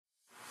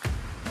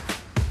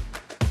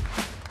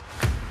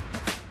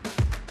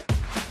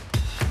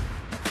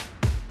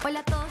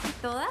Hola a todos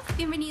y todas,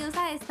 bienvenidos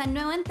a esta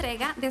nueva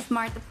entrega de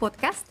Smart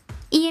Podcast.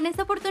 Y en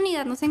esta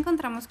oportunidad nos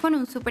encontramos con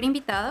un súper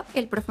invitado,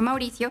 el profe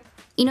Mauricio,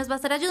 y nos va a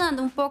estar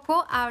ayudando un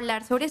poco a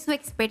hablar sobre su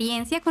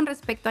experiencia con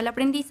respecto al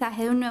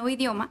aprendizaje de un nuevo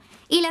idioma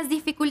y las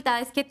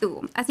dificultades que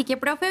tuvo. Así que,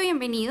 profe,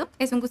 bienvenido.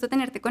 Es un gusto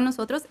tenerte con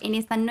nosotros en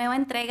esta nueva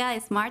entrega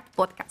de Smart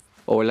Podcast.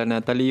 Hola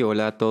Nathaly,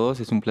 hola a todos.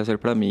 Es un placer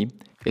para mí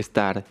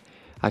estar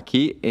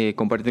aquí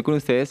compartiendo con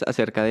ustedes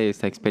acerca de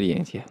esta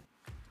experiencia.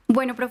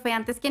 Bueno, profe,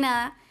 antes que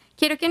nada,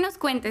 quiero que nos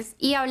cuentes,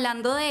 y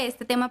hablando de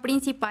este tema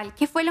principal,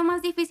 ¿qué fue lo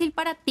más difícil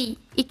para ti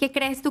y qué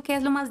crees tú que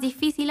es lo más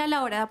difícil a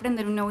la hora de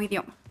aprender un nuevo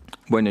idioma?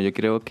 Bueno, yo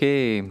creo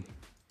que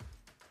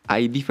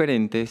hay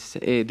diferentes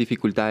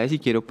dificultades y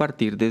quiero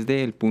partir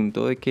desde el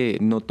punto de que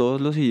no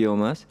todos los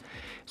idiomas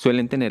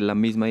suelen tener la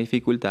misma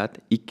dificultad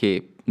y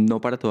que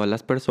no para todas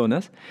las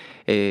personas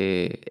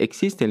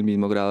existe el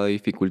mismo grado de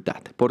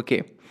dificultad. ¿Por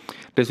qué?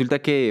 Resulta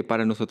que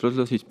para nosotros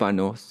los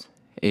hispanos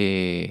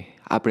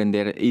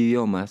aprender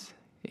idiomas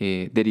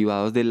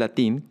derivados del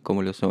latín,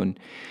 como lo son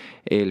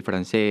el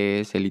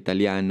francés, el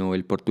italiano,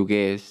 el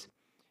portugués,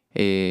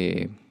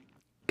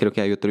 creo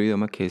que hay otro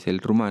idioma que es el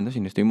rumano, si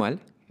no estoy mal,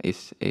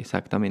 es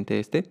exactamente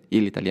este, y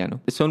el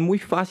italiano. Son muy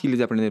fáciles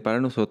de aprender para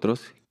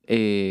nosotros,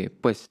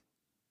 pues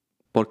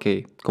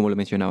porque, como lo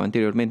mencionaba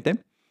anteriormente,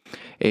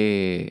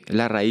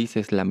 la raíz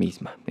es la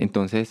misma.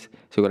 Entonces,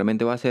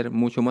 seguramente va a ser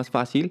mucho más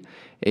fácil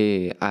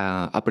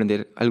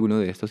aprender alguno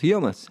de estos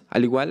idiomas.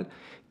 Al igual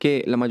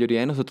que la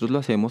mayoría de nosotros lo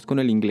hacemos con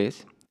el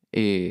inglés,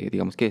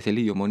 digamos que es el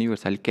idioma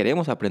universal,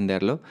 queremos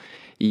aprenderlo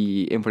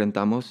y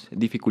enfrentamos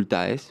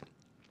dificultades,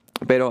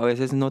 pero a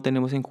veces no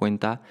tenemos en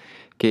cuenta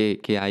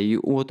que hay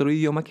otro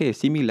idioma que es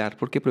similar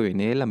porque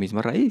proviene de la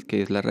misma raíz,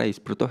 que es la raíz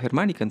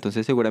protogermánica.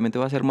 Entonces seguramente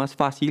va a ser más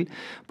fácil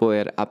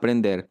poder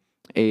aprender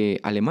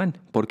alemán.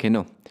 ¿Por qué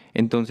no?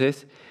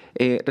 Entonces,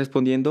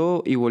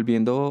 respondiendo y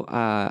volviendo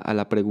a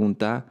la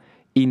pregunta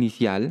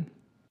inicial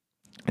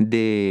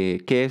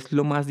de qué es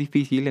lo más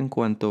difícil en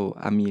cuanto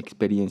a mi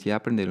experiencia de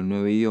aprender un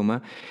nuevo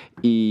idioma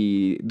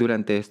y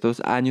durante estos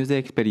años de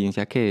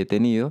experiencia que he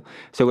tenido,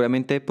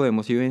 seguramente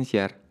podemos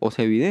evidenciar o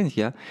se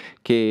evidencia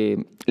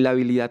que la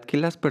habilidad que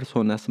las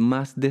personas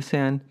más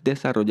desean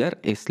desarrollar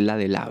es la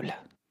del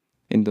habla.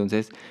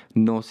 Entonces,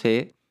 no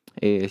sé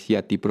si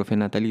a ti, profe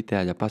Nathaly, te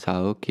haya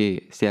pasado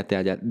que se te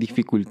haya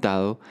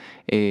dificultado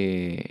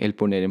el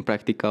poner en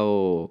práctica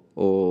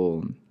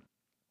o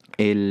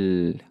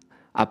el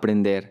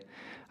aprender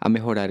a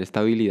mejorar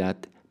esta habilidad.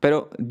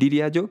 Pero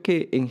diría yo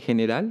que en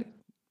general,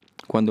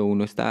 cuando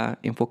uno está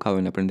enfocado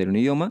en aprender un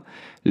idioma,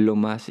 lo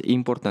más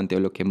importante o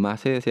lo que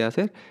más se desea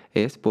hacer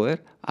es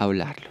poder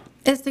hablarlo.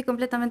 Estoy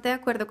completamente de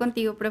acuerdo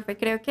contigo, profe.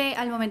 Creo que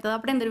al momento de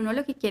aprender uno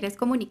lo que quiere es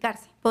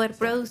comunicarse, poder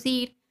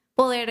producir,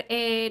 poder,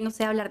 no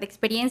sé, hablar de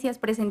experiencias,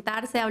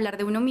 presentarse, hablar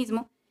de uno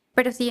mismo.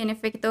 Pero sí, en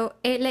efecto,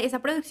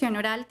 esa producción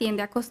oral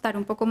tiende a costar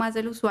un poco más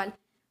del usual.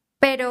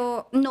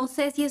 Pero no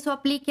sé si eso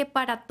aplique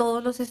para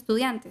todos los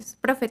estudiantes.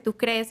 Profe, ¿tú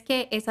crees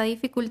que esa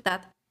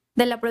dificultad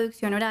de la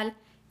producción oral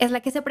es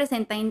la que se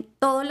presenta en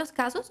todos los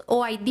casos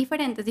o hay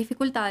diferentes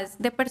dificultades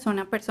de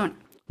persona a persona?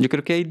 Yo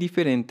creo que hay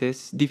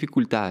diferentes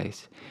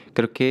dificultades.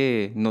 Creo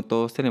que no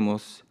todos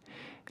tenemos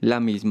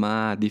la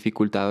misma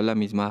dificultad o la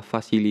misma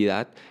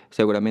facilidad.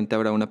 Seguramente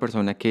habrá una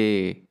persona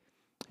que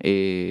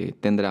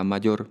tendrá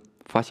mayor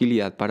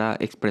facilidad para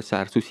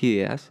expresar sus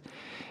ideas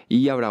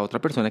y habrá otra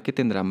persona que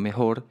tendrá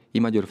mejor y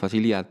mayor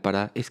facilidad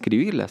para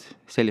escribirlas.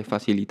 Se le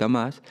facilita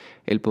más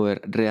el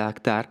poder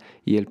redactar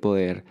y el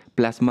poder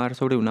plasmar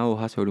sobre una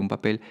hoja, sobre un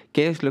papel,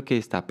 qué es lo que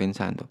está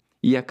pensando.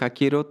 Y acá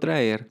quiero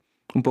traer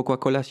un poco a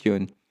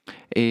colación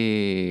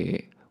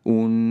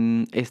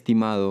un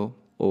estimado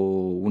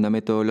o una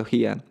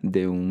metodología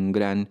de un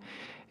gran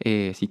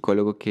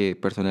psicólogo que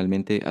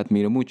personalmente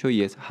admiro mucho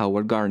y es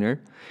Howard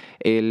Gardner.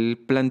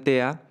 Él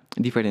plantea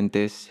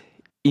diferentes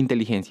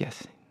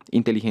inteligencias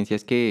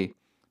que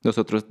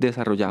nosotros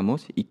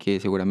desarrollamos y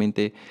que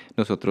seguramente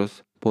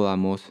nosotros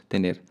podamos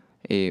tener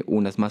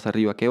unas más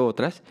arriba que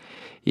otras.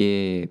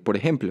 Por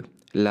ejemplo,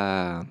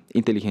 la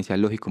inteligencia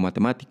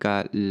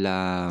lógico-matemática,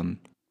 la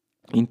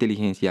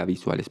inteligencia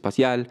visual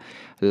espacial,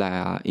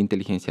 la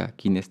inteligencia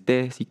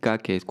kinestésica,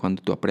 que es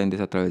cuando tú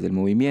aprendes a través del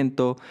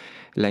movimiento,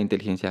 la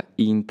inteligencia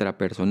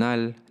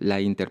intrapersonal,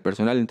 la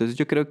interpersonal. Entonces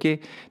yo creo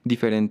que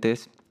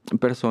diferentes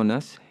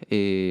personas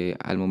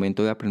al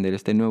momento de aprender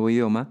este nuevo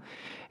idioma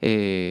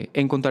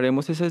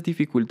encontraremos esas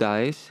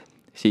dificultades,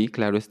 sí,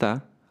 claro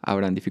está.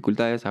 Habrán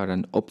dificultades,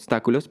 habrán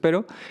obstáculos,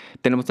 pero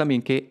tenemos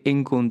también que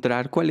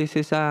encontrar cuál es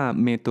esa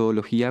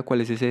metodología,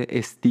 cuál es ese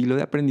estilo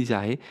de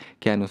aprendizaje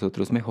que a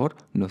nosotros mejor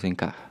nos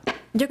encaja.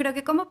 Yo creo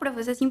que como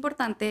profes es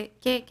importante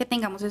que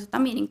tengamos eso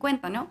también en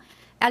cuenta, ¿no?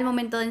 Al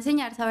momento de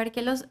enseñar, saber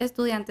que los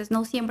estudiantes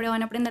no siempre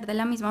van a aprender de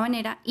la misma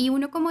manera y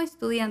uno como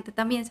estudiante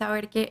también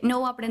saber que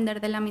no va a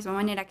aprender de la misma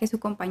manera que su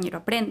compañero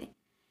aprende.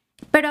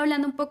 Pero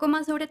hablando un poco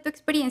más sobre tu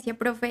experiencia,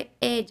 profe,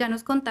 ya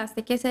nos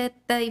contaste que se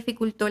te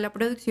dificultó la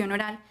producción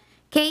oral.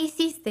 ¿Qué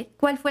hiciste?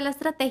 ¿Cuál fue la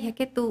estrategia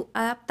que tú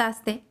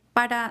adaptaste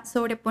para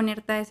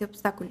sobreponerte a ese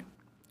obstáculo?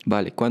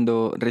 Vale,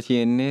 cuando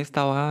recién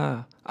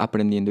estaba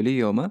aprendiendo el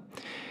idioma,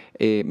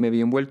 me vi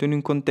envuelto en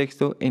un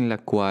contexto en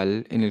el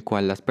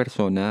cual las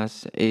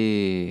personas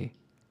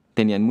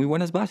tenían muy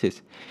buenas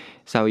bases,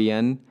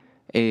 sabían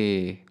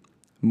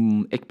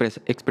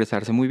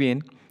expresarse muy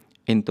bien.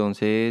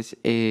 Entonces,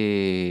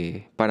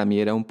 para mí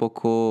era un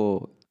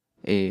poco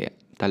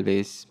tal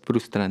vez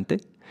frustrante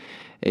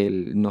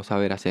el no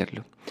saber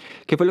hacerlo.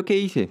 ¿Qué fue lo que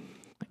hice?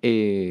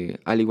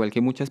 Al igual que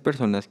muchas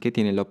personas que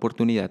tienen la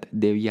oportunidad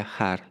de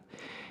viajar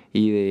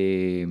y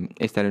de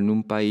estar en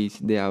un país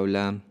de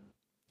habla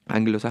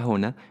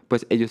anglosajona,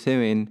 pues ellos se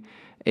ven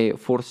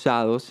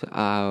forzados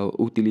a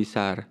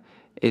utilizar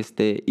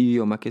este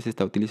idioma que se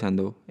está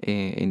utilizando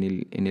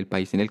en el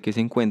país en el que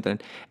se encuentran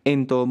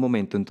en todo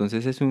momento.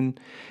 Entonces es un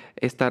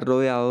estar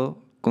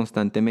rodeado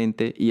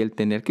constantemente y el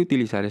tener que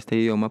utilizar este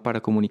idioma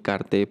para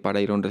comunicarte,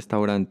 para ir a un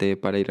restaurante,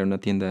 para ir a una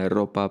tienda de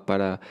ropa,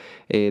 para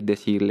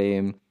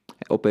decirle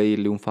o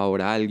pedirle un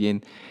favor a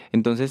alguien.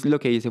 Entonces lo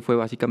que hice fue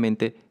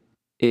básicamente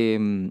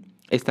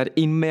estar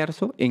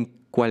inmerso en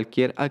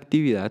cualquier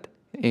actividad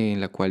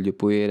en la cual yo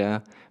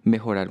pudiera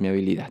mejorar mi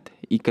habilidad.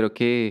 Y creo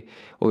que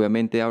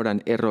obviamente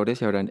habrán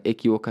errores y habrán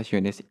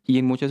equivocaciones y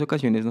en muchas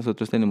ocasiones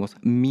nosotros tenemos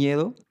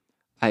miedo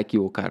a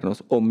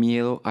equivocarnos o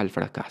miedo al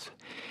fracaso,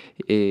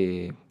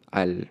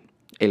 al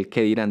el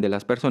qué dirán de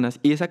las personas.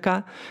 Y es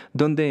acá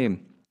donde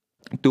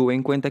tuve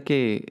en cuenta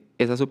que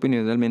esas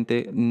opiniones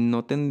realmente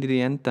no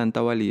tendrían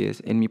tanta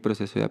validez en mi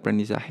proceso de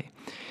aprendizaje.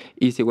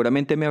 Y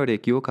seguramente me habré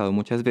equivocado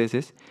muchas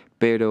veces,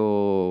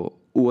 pero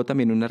hubo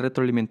también una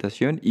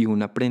retroalimentación y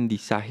un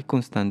aprendizaje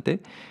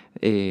constante,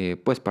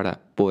 pues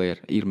para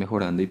poder ir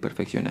mejorando y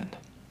perfeccionando.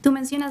 Tú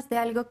mencionaste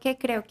algo que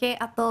creo que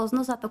a todos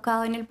nos ha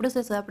tocado en el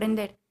proceso de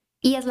aprender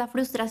y es la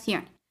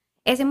frustración.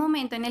 Ese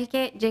momento en el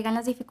que llegan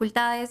las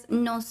dificultades,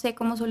 no sé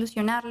cómo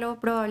solucionarlo,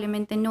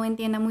 probablemente no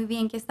entienda muy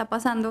bien qué está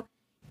pasando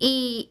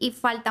y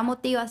falta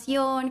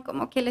motivación,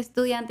 como que el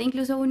estudiante,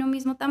 incluso uno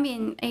mismo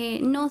también,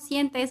 no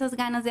siente esas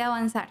ganas de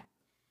avanzar.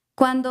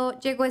 Cuando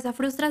llegó esa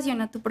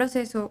frustración a tu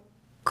proceso,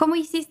 ¿cómo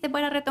hiciste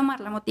para retomar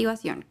la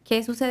motivación?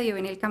 ¿Qué sucedió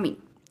en el camino?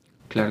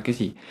 Claro que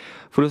sí.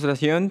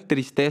 Frustración,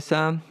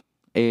 tristeza,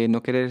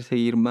 no querer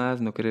seguir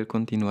más, no querer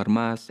continuar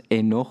más,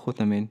 enojo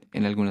también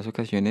en algunas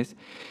ocasiones.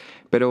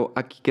 Pero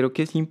aquí creo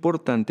que es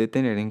importante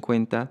tener en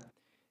cuenta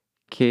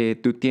que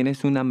tú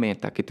tienes una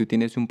meta, que tú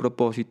tienes un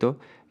propósito,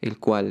 el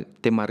cual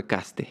te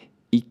marcaste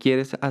y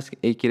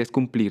quieres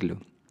cumplirlo.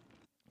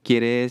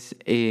 Quieres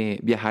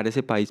viajar a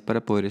ese país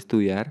para poder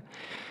estudiar,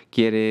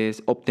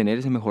 quieres obtener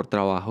ese mejor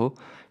trabajo,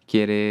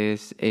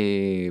 quieres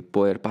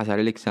poder pasar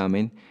el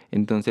examen.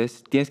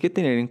 Entonces tienes que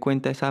tener en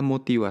cuenta esa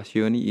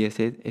motivación y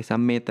esa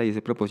meta y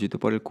ese propósito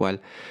por el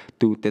cual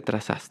tú te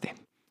trazaste.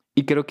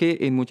 Y creo que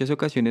en muchas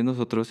ocasiones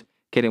nosotros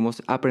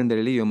queremos aprender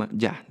el idioma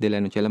ya, de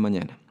la noche a la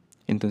mañana.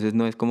 Entonces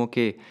no es como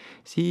que,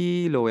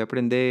 sí, lo voy a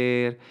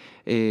aprender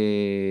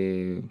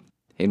en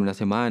una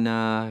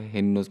semana,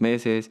 en unos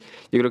meses.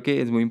 Yo creo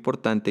que es muy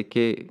importante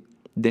que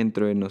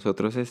dentro de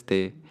nosotros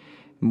esté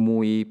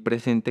muy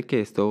presente que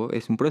esto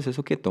es un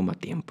proceso que toma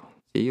tiempo.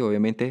 ¿Sí?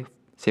 Obviamente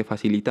se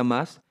facilita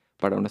más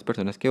para unas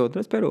personas que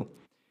otras, pero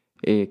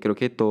creo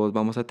que todos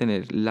vamos a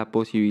tener la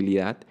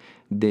posibilidad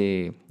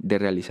de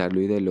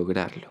realizarlo y de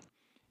lograrlo.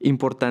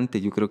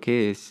 Importante, yo creo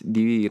que es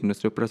dividir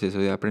nuestro proceso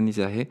de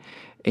aprendizaje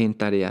en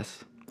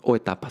tareas o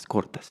etapas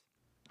cortas,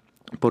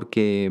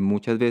 porque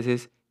muchas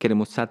veces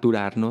queremos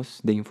saturarnos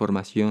de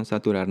información,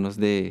 saturarnos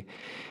de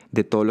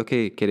todo lo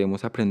que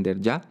queremos aprender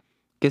ya,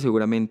 que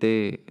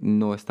seguramente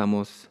no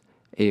estamos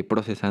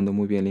procesando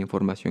muy bien la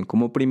información.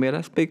 Como primer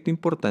aspecto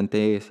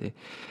importante ese,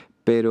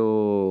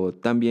 pero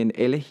también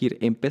elegir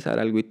empezar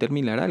algo y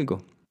terminar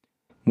algo.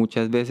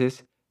 Muchas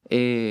veces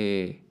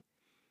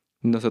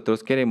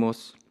nosotros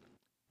queremos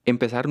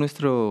empezar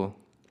nuestro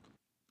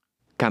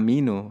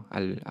camino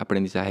al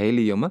aprendizaje del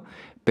idioma,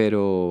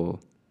 pero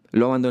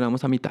lo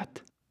abandonamos a mitad.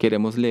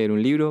 Queremos leer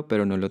un libro,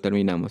 pero no lo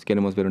terminamos.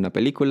 Queremos ver una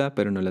película,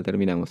 pero no la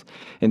terminamos.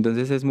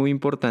 Entonces es muy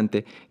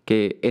importante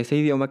que ese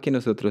idioma que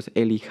nosotros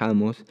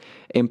elijamos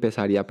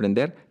empezar y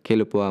aprender, que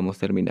lo podamos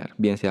terminar,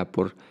 bien sea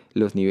por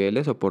los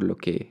niveles o por lo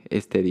que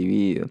esté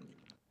dividido.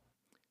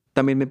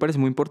 También me parece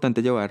muy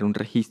importante llevar un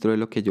registro de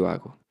lo que yo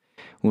hago,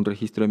 un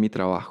registro de mi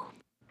trabajo,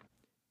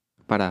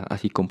 para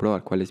así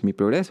comprobar cuál es mi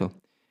progreso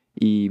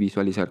y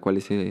visualizar cuál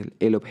es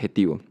el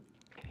objetivo.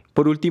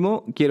 Por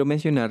último, quiero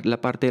mencionar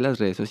la parte de las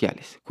redes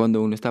sociales.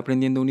 Cuando uno está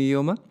aprendiendo un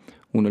idioma,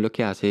 uno lo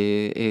que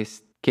hace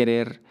es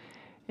querer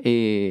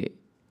eh,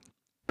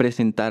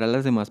 presentar a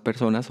las demás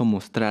personas o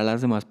mostrar a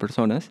las demás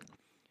personas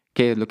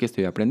qué es lo que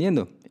estoy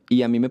aprendiendo.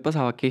 Y a mí me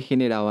pasaba que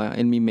generaba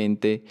en mi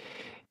mente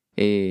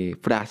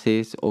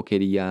frases o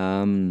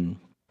quería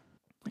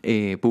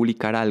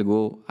publicar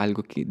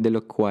de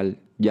lo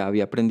cual ya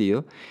había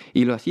aprendido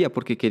y lo hacía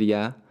porque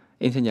quería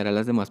enseñar a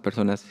las demás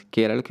personas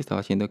qué era lo que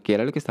estaba haciendo, qué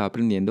era lo que estaba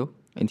aprendiendo,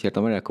 en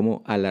cierta manera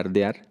como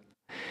alardear.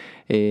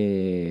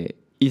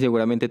 Y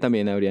seguramente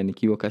también habrían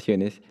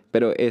equivocaciones,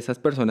 pero esas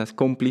personas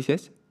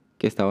cómplices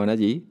que estaban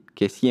allí,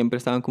 que siempre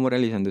estaban como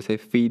realizando ese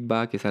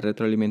feedback, esa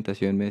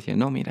retroalimentación, me decían,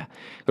 no, mira,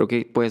 creo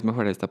que puedes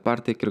mejorar esta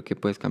parte, creo que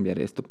puedes cambiar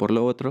esto por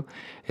lo otro.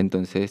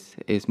 Entonces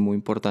es muy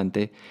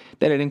importante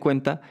tener en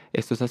cuenta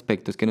estos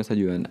aspectos que nos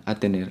ayudan a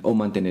tener o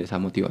mantener esa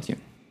motivación.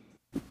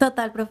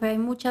 Total, profe, hay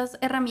muchas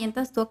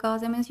herramientas, tú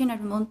acabas de mencionar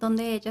un montón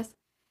de ellas,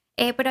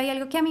 pero hay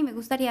algo que a mí me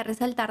gustaría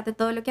resaltar de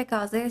todo lo que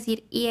acabas de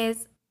decir y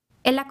es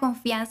la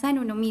confianza en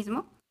uno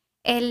mismo,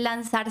 el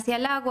lanzarse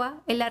al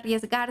agua, el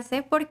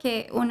arriesgarse,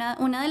 porque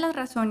una de las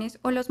razones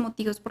o los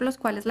motivos por los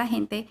cuales la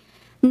gente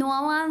no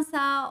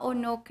avanza o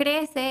no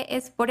crece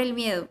es por el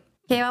miedo.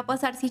 ¿Qué va a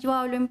pasar si yo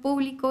hablo en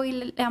público y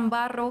le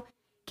embarro?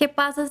 ¿Qué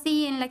pasa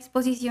si en la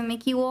exposición me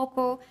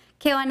equivoco?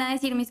 ¿Qué van a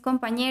decir mis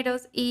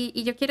compañeros?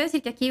 Y yo quiero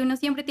decir que aquí uno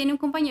siempre tiene un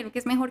compañero que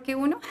es mejor que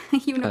uno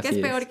y uno que es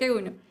Así peor es. que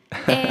uno.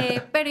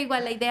 Pero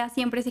igual la idea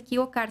siempre es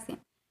equivocarse.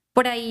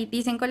 Por ahí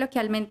dicen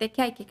coloquialmente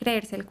que hay que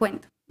creerse el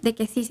cuento, de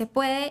que sí se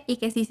puede y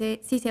que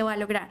sí se va a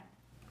lograr.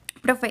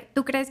 Profe,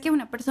 ¿tú crees que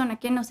una persona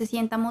que no se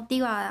sienta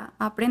motivada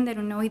a aprender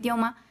un nuevo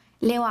idioma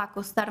le va a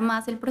costar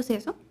más el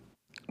proceso?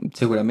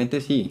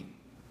 Seguramente sí.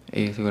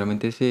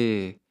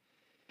 Seguramente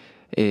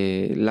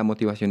la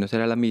motivación no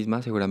será la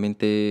misma.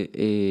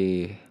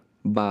 Seguramente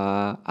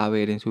va a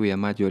haber en su vida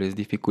mayores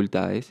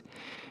dificultades.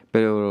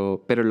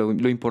 Pero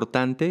lo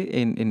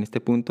importante en este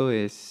punto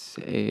es,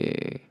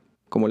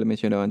 como le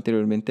mencionaba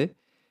anteriormente,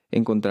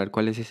 encontrar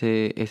cuál es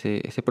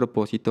ese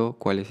propósito,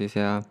 cuál es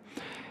ese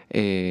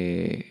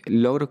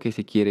logro que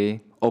se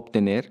quiere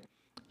obtener.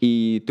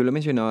 Y tú lo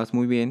mencionabas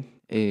muy bien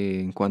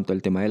en cuanto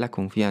al tema de la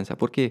confianza,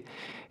 porque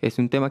es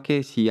un tema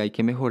que sí hay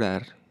que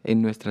mejorar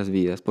en nuestras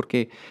vidas,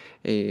 porque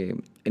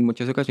en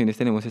muchas ocasiones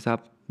tenemos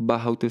esa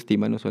baja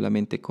autoestima, no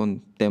solamente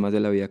con temas de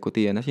la vida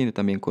cotidiana, sino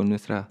también con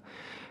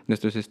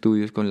nuestros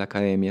estudios, con la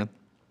academia.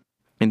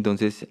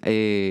 Entonces,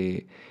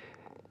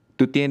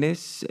 tú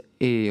tienes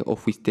o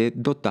fuiste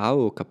dotado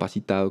o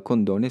capacitado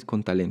con dones,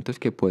 con talentos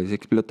que puedes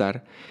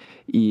explotar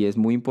y es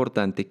muy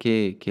importante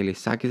que le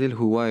saques el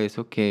jugo a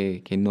eso,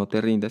 que no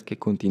te rindas, que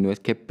continúes,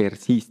 que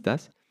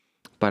persistas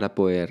para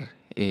poder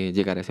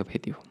llegar a ese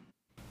objetivo.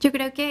 Yo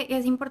creo que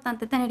es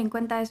importante tener en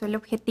cuenta eso, el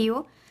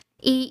objetivo,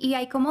 y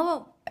hay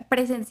como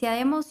presencia de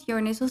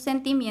emociones o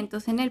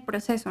sentimientos en el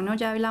proceso, ¿no?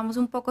 Ya hablamos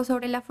un poco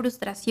sobre la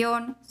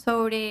frustración,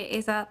 sobre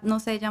esa, no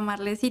sé,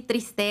 llamarle si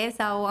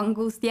tristeza o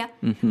angustia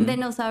de Ujú.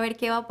 no saber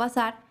qué va a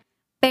pasar,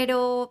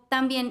 pero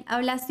también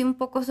hablaste un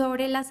poco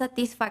sobre la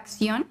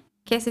satisfacción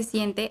que se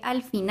siente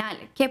al final.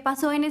 ¿Qué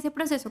pasó en ese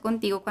proceso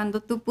contigo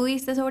cuando tú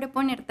pudiste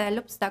sobreponerte al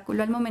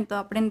obstáculo al momento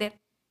de aprender?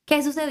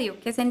 ¿Qué sucedió?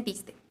 ¿Qué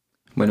sentiste?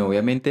 Bueno,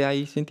 obviamente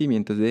hay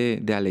sentimientos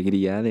de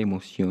alegría, de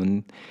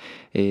emoción,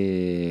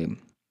 eh,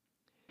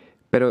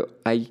 pero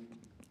hay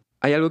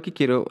algo que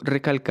quiero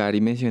recalcar y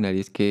mencionar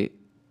y es que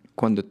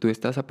cuando tú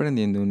estás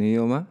aprendiendo un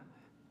idioma,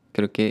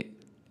 creo que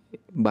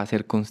va a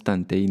ser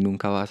constante y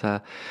nunca vas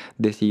a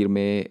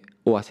decirme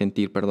o a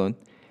sentir, perdón,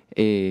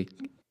 eh,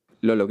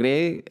 lo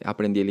logré,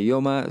 aprendí el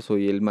idioma,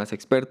 soy el más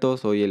experto,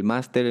 soy el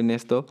máster en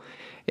esto.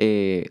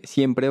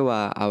 Siempre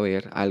va a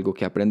haber algo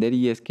que aprender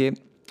y es que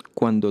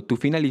cuando tú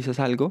finalizas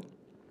algo,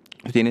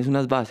 tienes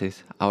unas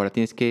bases, ahora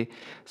tienes que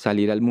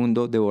salir al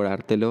mundo,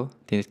 devorártelo,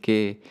 tienes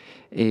que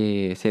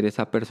ser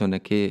esa persona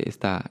que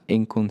está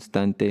en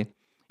constante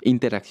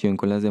interacción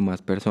con las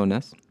demás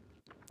personas.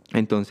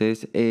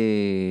 Entonces,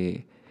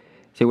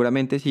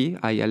 seguramente sí,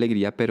 hay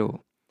alegría,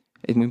 pero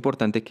es muy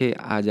importante que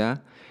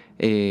haya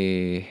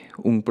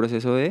un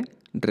proceso de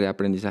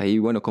reaprendizaje. Y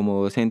bueno,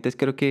 como docentes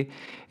creo que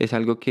es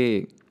algo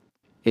que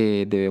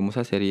debemos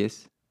hacer y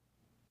es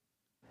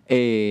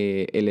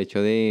el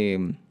hecho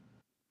de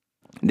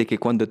que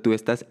cuando tú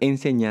estás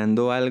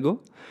enseñando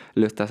algo,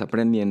 lo estás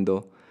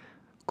aprendiendo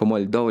como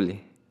el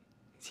doble.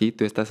 Sí,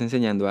 tú estás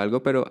enseñando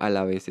algo, pero a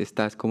la vez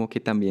estás como que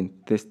también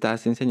te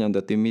estás enseñando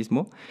a ti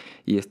mismo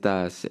y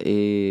estás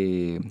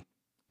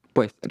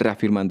pues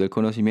reafirmando el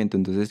conocimiento.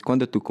 Entonces,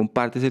 cuando tú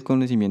compartes el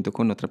conocimiento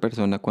con otra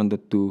persona, cuando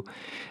tú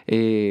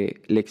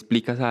le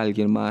explicas a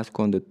alguien más,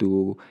 cuando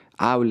tú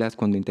hablas,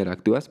 cuando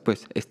interactúas,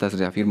 pues estás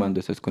reafirmando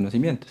esos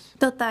conocimientos.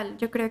 Total,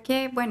 yo creo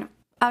que, bueno,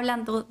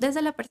 hablando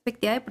desde la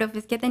perspectiva de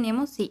profes que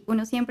tenemos, sí,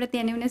 uno siempre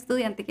tiene un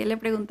estudiante que le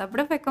pregunta,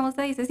 profe, ¿cómo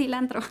se dice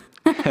cilantro?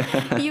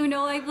 Y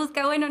uno va y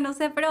busca, bueno, no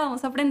sé, pero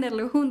vamos a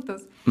aprenderlo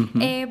juntos. Ujú.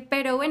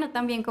 Pero bueno,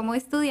 también como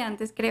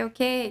estudiantes creo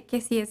que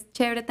sí es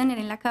chévere tener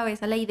en la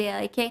cabeza la idea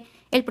de que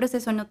el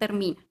proceso no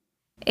termina.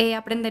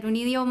 Aprender un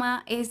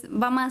idioma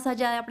va más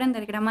allá de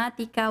aprender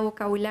gramática,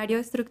 vocabulario,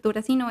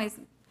 estructura, sino es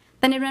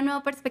tener una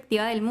nueva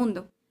perspectiva del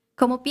mundo.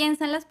 ¿Cómo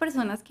piensan las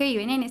personas que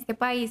viven en este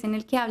país en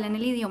el que hablan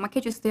el idioma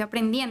que yo estoy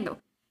aprendiendo?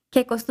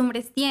 ¿Qué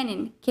costumbres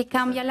tienen? ¿Qué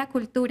cambia la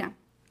cultura?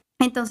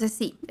 Entonces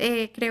sí,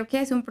 creo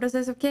que es un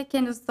proceso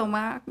que nos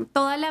toma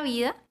toda la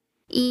vida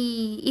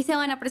y se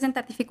van a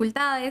presentar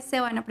dificultades, se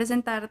van a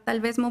presentar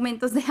tal vez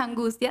momentos de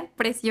angustia,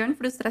 presión,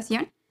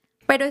 frustración,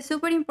 pero es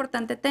súper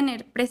importante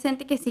tener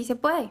presente que sí se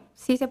puede,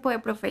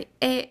 profe.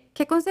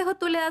 ¿Qué consejo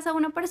tú le das a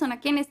una persona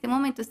que en este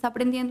momento está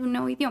aprendiendo un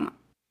nuevo idioma?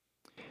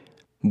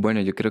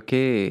 Bueno, yo creo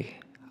que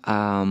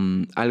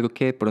algo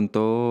que de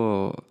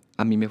pronto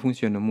a mí me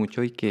funcionó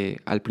mucho y que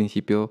al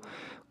principio,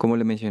 como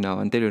le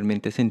mencionaba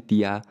anteriormente,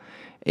 sentía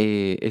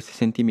ese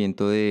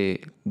sentimiento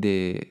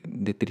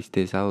de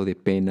tristeza o de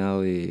pena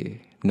o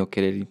de no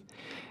querer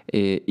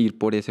ir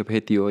por ese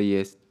objetivo, y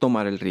es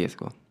tomar el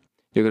riesgo.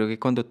 Yo creo que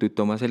cuando tú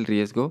tomas el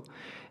riesgo,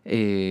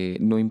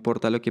 no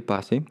importa lo que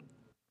pase,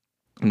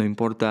 no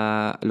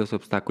importa los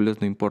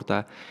obstáculos, no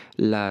importa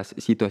las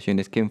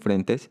situaciones que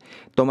enfrentes,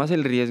 tomas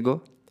el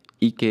riesgo.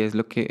 ¿Y qué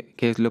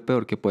es lo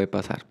peor que puede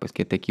pasar? Pues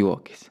que te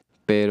equivoques.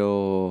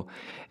 Pero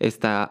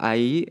está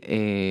ahí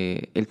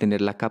el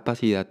tener la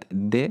capacidad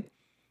de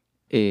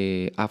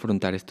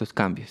afrontar estos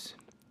cambios.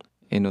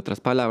 En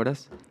otras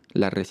palabras,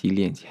 la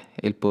resiliencia,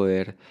 el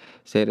poder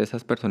ser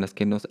esas personas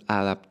que nos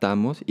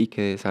adaptamos y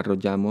que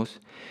desarrollamos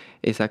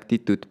esa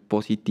actitud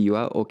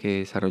positiva, o que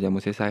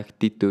desarrollamos esa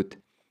actitud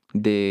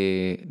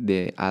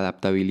de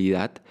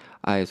adaptabilidad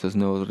a esos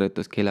nuevos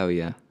retos que la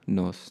vida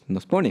nos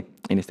pone.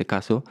 En este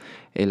caso,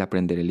 el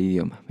aprender el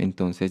idioma.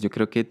 Entonces yo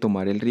creo que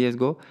tomar el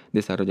riesgo,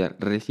 desarrollar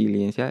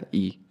resiliencia,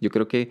 y yo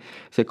creo que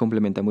se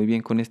complementa muy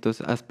bien con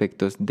estos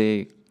aspectos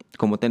de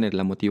cómo tener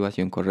la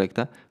motivación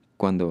correcta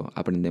cuando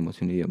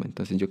aprendemos un idioma.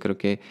 Entonces yo creo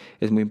que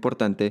es muy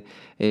importante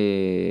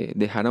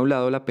dejar a un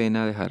lado la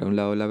pena, dejar a un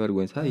lado la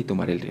vergüenza y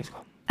tomar el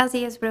riesgo.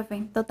 Así es,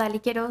 profe, total. Y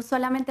quiero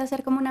solamente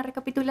hacer como una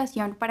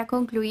recapitulación para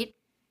concluir.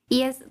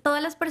 Y es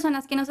todas las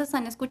personas que nos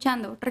están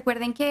escuchando.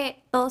 Recuerden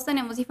que todos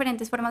tenemos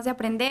diferentes formas de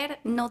aprender,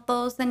 no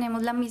todos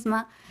tenemos la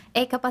misma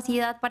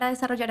capacidad para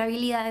desarrollar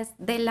habilidades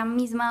de la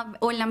misma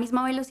o en la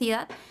misma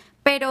velocidad,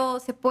 pero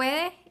se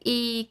puede,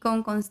 y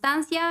con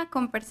constancia,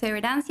 con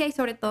perseverancia y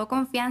sobre todo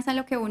confianza en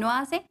lo que uno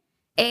hace,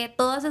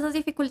 todas esas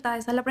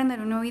dificultades al aprender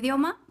un nuevo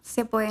idioma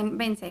se pueden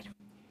vencer.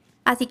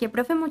 Así que,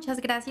 profe,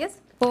 muchas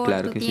gracias por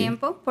Claro tu que sí,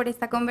 tiempo, por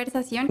esta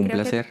conversación. un Creo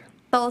que placer.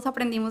 todos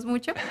aprendimos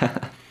mucho.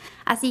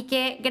 Así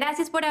que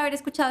gracias por haber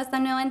escuchado esta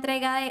nueva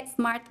entrega de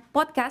Smart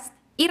Podcast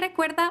y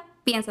recuerda,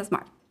 piensa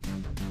Smart.